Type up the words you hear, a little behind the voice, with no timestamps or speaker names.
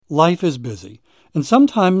life is busy, and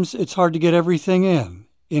sometimes it's hard to get everything in,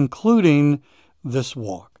 including this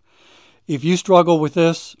walk. If you struggle with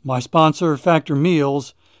this, my sponsor, Factor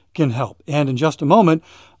Meals, can help. And in just a moment,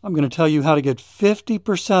 I'm going to tell you how to get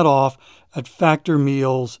 50% off at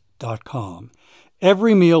factormeals.com.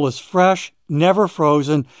 Every meal is fresh, never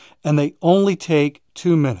frozen, and they only take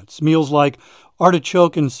 2 minutes. Meals like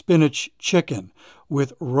artichoke and spinach chicken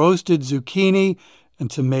with roasted zucchini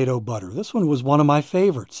and tomato butter. This one was one of my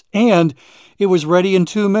favorites. And it was ready in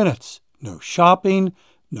 2 minutes. No shopping,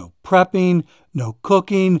 no prepping, no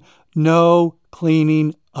cooking, no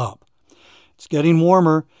cleaning up. It's getting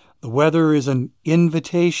warmer. The weather is an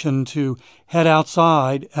invitation to head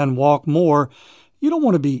outside and walk more. You don't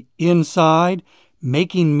want to be inside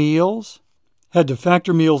making meals. Head to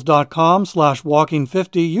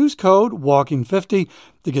factormeals.com/walking50. Use code walking50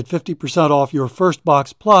 to get 50% off your first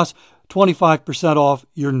box plus 25% off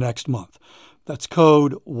your next month. That's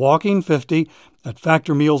code walking50 at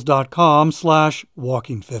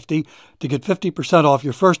factormeals.com/walking50 to get 50% off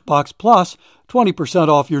your first box plus 20%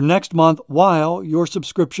 off your next month while your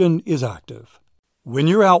subscription is active. When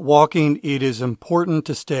you're out walking, it is important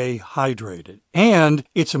to stay hydrated. And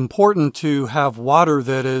it's important to have water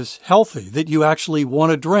that is healthy, that you actually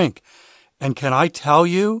want to drink. And can I tell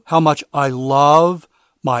you how much I love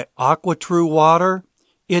my AquaTrue water?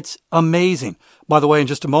 It's amazing. By the way, in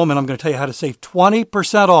just a moment, I'm going to tell you how to save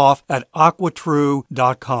 20% off at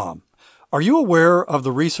aquatrue.com. Are you aware of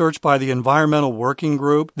the research by the Environmental Working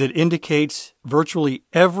Group that indicates virtually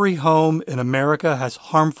every home in America has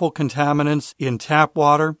harmful contaminants in tap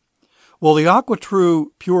water? Well, the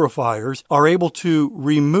AquaTrue purifiers are able to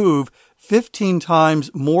remove 15 times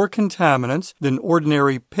more contaminants than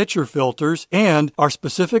ordinary pitcher filters and are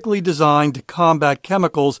specifically designed to combat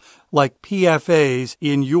chemicals like PFAS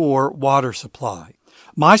in your water supply.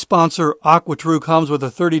 My sponsor, AquaTrue, comes with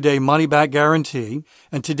a 30-day money-back guarantee,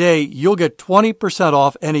 and today you'll get 20%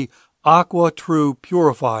 off any AquaTrue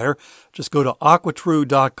purifier. Just go to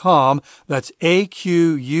aquatrue.com. That's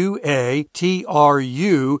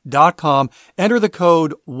AQUATRU.com. Enter the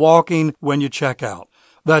code WALKING when you check out.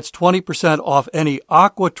 That's 20% off any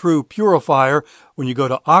AquaTrue purifier when you go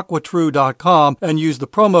to aquatrue.com and use the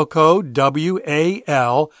promo code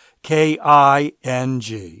WALKING.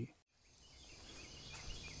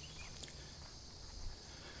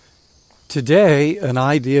 Today, an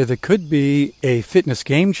idea that could be a fitness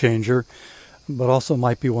game changer, but also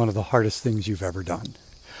might be one of the hardest things you've ever done.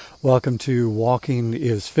 Welcome to Walking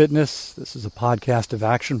is Fitness. This is a podcast of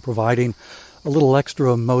action providing a little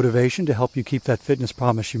extra motivation to help you keep that fitness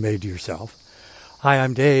promise you made to yourself. Hi,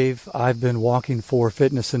 I'm Dave. I've been walking for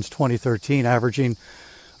fitness since 2013, averaging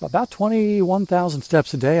about 21,000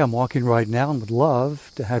 steps a day. I'm walking right now and would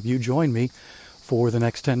love to have you join me for the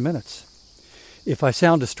next 10 minutes. If I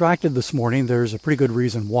sound distracted this morning, there's a pretty good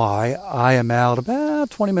reason why. I am out about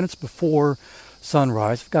 20 minutes before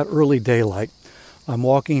sunrise. I've got early daylight. I'm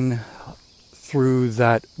walking through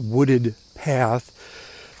that wooded path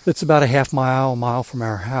that's about a mile from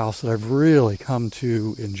our house that I've really come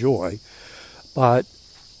to enjoy. But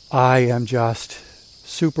I am just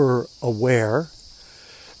super aware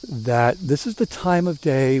that this is the time of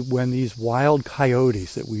day when these wild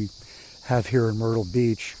coyotes that we have here in Myrtle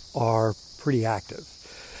Beach are pretty active.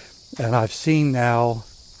 And I've seen now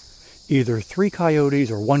either 3 coyotes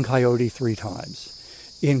or 1 coyote 3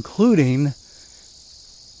 times, including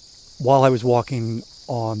while I was walking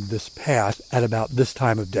on this path at about this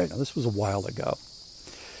time of day. Now, this was a while ago.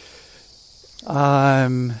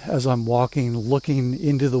 As I'm walking, looking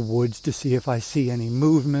into the woods to see if I see any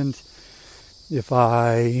movement, if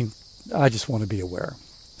I just want to be aware.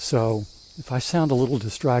 So if I sound a little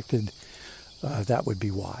distracted, that would be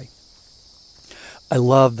why. I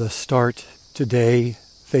love the Start Today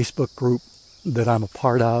Facebook group that I'm a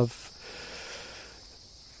part of.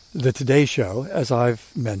 The Today Show, as I've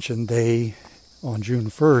mentioned, they, on June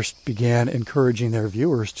 1st, began encouraging their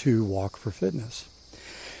viewers to walk for fitness.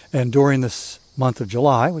 And during this month of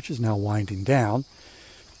July, which is now winding down,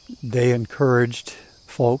 they encouraged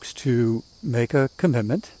folks to make a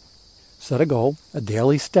commitment, set a goal, a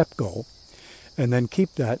daily step goal, and then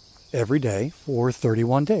keep that every day for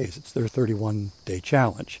 31 days. It's their 31-day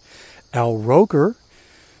challenge. Al Roker,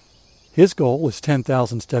 his goal is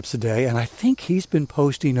 10,000 steps a day, and I think he's been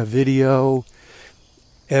posting a video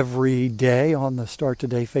every day on the Start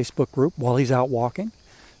Today Facebook group while he's out walking.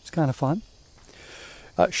 It's kind of fun.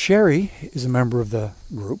 Sherry is a member of the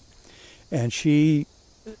group, and she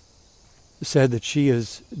said that she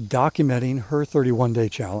is documenting her 31-day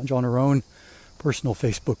challenge on her own personal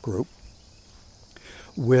Facebook group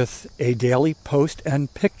with a daily post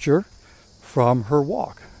and picture from her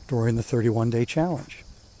walk. during the 31-day challenge.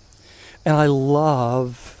 And I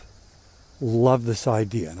love this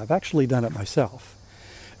idea. And I've actually done it myself.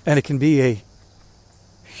 And it can be a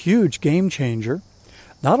huge game changer,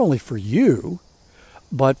 not only for you,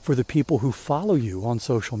 but for the people who follow you on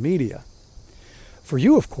social media. For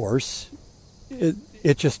you, of course,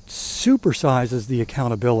 it just supersizes the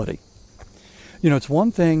accountability. It's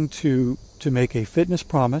one thing to make a fitness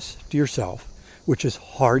promise to yourself, which is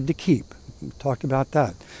hard to keep. We talked about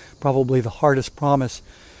that. Probably the hardest promise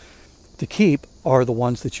to keep are the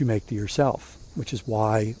ones that you make to yourself, which is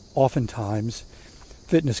why oftentimes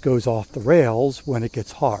fitness goes off the rails when it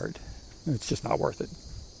gets hard. It's just not worth it.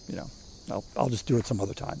 I'll just do it some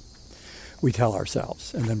other time. We tell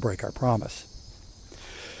ourselves and then break our promise.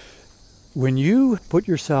 When you put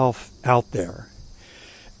yourself out there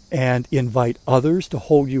and invite others to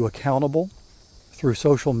hold you accountable through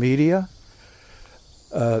social media,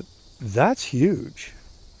 that's huge.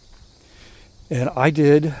 And I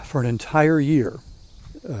did for an entire year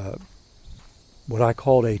what I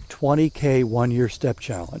called a 20K one-year step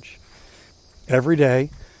challenge. Every day,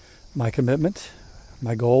 my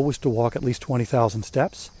goal was to walk at least 20,000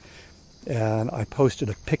 steps. And I posted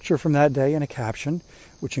a picture from that day and a caption,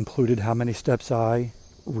 which included how many steps I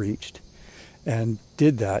reached, and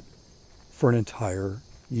did that for an entire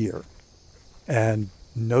year. And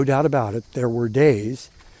no doubt about it, there were days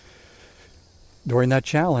during that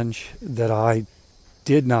challenge that I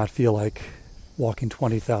did not feel like walking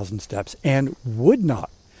 20,000 steps and would not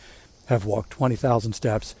have walked 20,000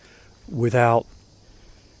 steps without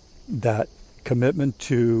that commitment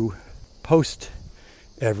to post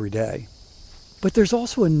every day. But there's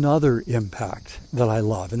also another impact that I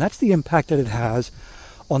love, and that's the impact that it has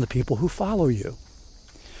on the people who follow you.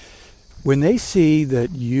 When they see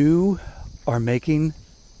that you are making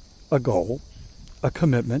a goal, a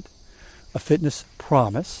commitment, a fitness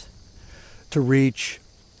promise to reach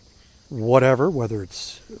whatever, whether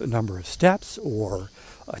it's a number of steps or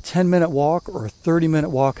a 10-minute walk or a 30-minute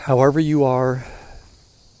walk, however you are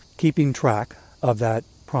keeping track of that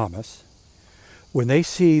promise, when they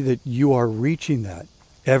see that you are reaching that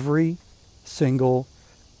every single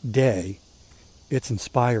day, it's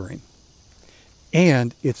inspiring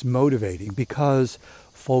and it's motivating because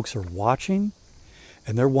folks are watching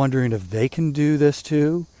and they're wondering if they can do this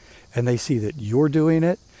too, and they see that you're doing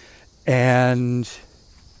it and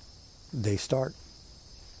they start.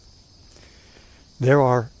 There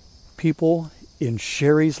are people in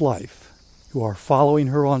Sherry's life who are following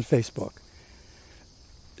her on Facebook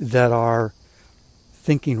that are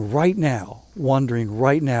thinking right now, wondering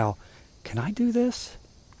right now, can I do this?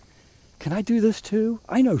 Can I do this too?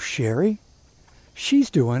 I know Sherry. She's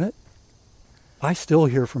doing it. I still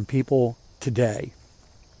hear from people today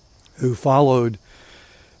who followed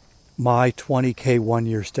my 20K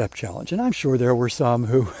one-year step challenge. And I'm sure there were some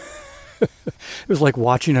who, it was like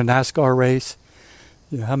watching a NASCAR race.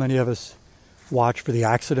 How many of us watch for the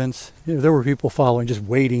accidents? There were people following, just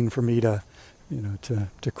waiting for me to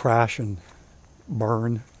crash and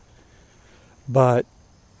burn. But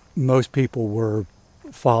most people were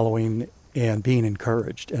following and being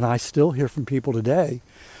encouraged. And I still hear from people today,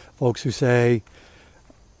 folks who say,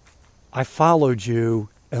 I followed you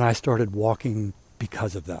and I started walking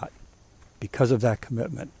because of that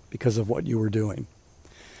commitment, because of what you were doing.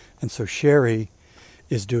 And so Sherry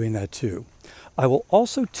is doing that too. I will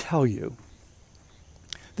also tell you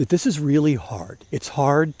that this is really hard. It's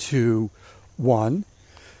hard to, one,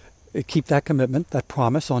 keep that commitment, that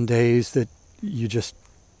promise on days that you just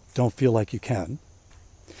don't feel like you can.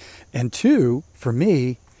 And two, for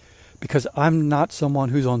me, because I'm not someone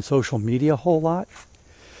who's on social media a whole lot,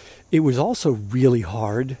 it was also really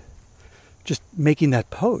hard just making that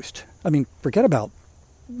post. I mean, forget about,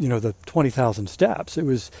 the 20,000 steps. It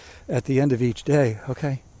was at the end of each day,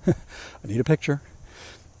 okay, I need a picture.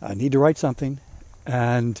 I need to write something.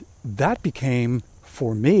 And that became,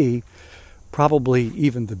 for me, probably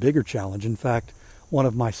even the bigger challenge. In fact, one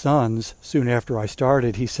of my sons, soon after I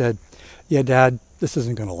started, he said, yeah, Dad, this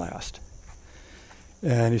isn't going to last.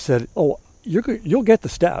 And he said, oh, you'll get the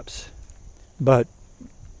steps, but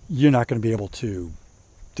you're not going to be able to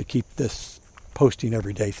keep this posting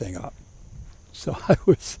every day thing up. So I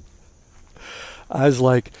was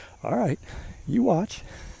like, all right, you watch.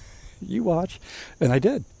 And I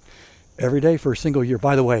did every day for a single year.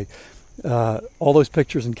 By the way, all those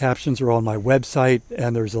pictures and captions are on my website,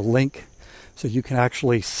 and there's a link so you can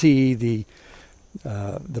actually see the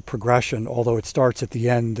progression, although it starts at the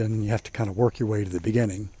end and you have to kind of work your way to the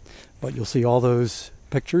beginning. But you'll see all those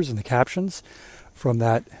pictures and the captions from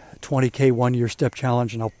that 20K one-year step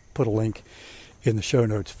challenge, and I'll put a link in the show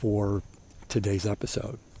notes for today's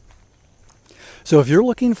episode. So if you're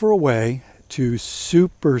looking for a way to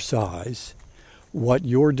supersize what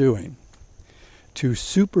you're doing, to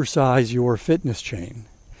supersize your fitness chain,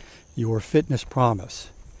 your fitness promise,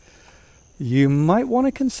 you might want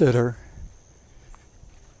to consider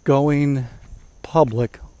going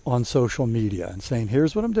public on social media and saying,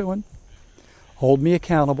 here's what I'm doing, hold me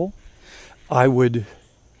accountable. I would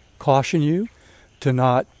caution you to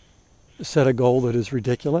not set a goal that is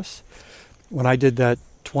ridiculous. When I did that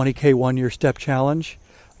 20K 1-year step challenge,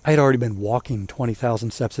 I had already been walking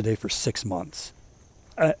 20,000 steps a day for 6 months.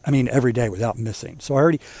 I mean, every day without missing. So I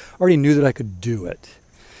already knew that I could do it.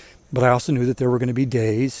 But I also knew that there were going to be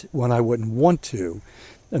days when I wouldn't want to,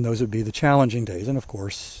 and those would be the challenging days. And of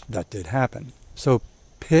course, that did happen. So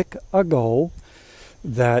pick a goal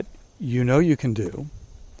that you know you can do.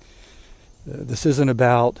 This isn't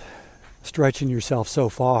about stretching yourself so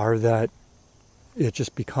far that it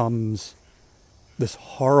just becomes this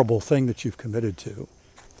horrible thing that you've committed to.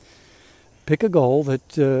 Pick a goal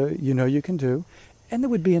that you know you can do and that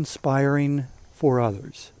would be inspiring for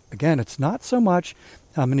others. Again, it's not so much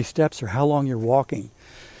how many steps or how long you're walking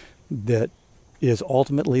that is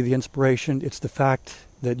ultimately the inspiration. It's the fact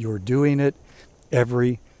that you're doing it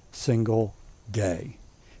every single day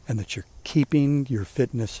and that you're keeping your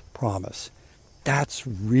fitness promise. That's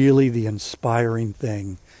really the inspiring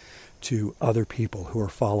thing to other people who are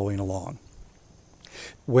following along.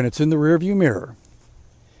 When it's in the rearview mirror,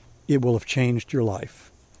 it will have changed your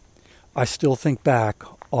life. I still think back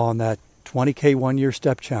on that 20K 1-year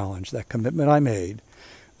step challenge, that commitment I made,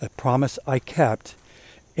 that promise I kept,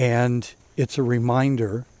 and it's a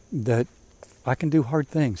reminder that I can do hard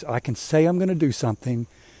things. I can say I'm going to do something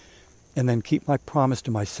and then keep my promise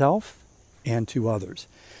to myself and to others.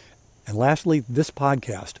 And lastly, this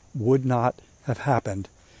podcast would not have happened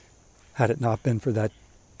had it not been for that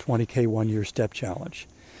 20K 1-year step challenge.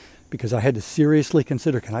 Because I had to seriously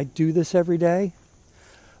consider, can I do this every day?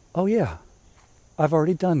 Oh yeah, I've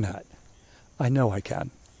already done that. I know I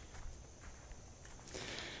can.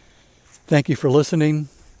 Thank you for listening.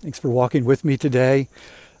 Thanks for walking with me today.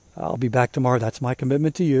 I'll be back tomorrow. That's my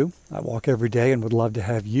commitment to you. I walk every day and would love to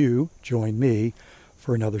have you join me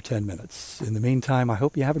for another 10 minutes. In the meantime, I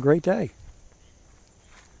hope you have a great day.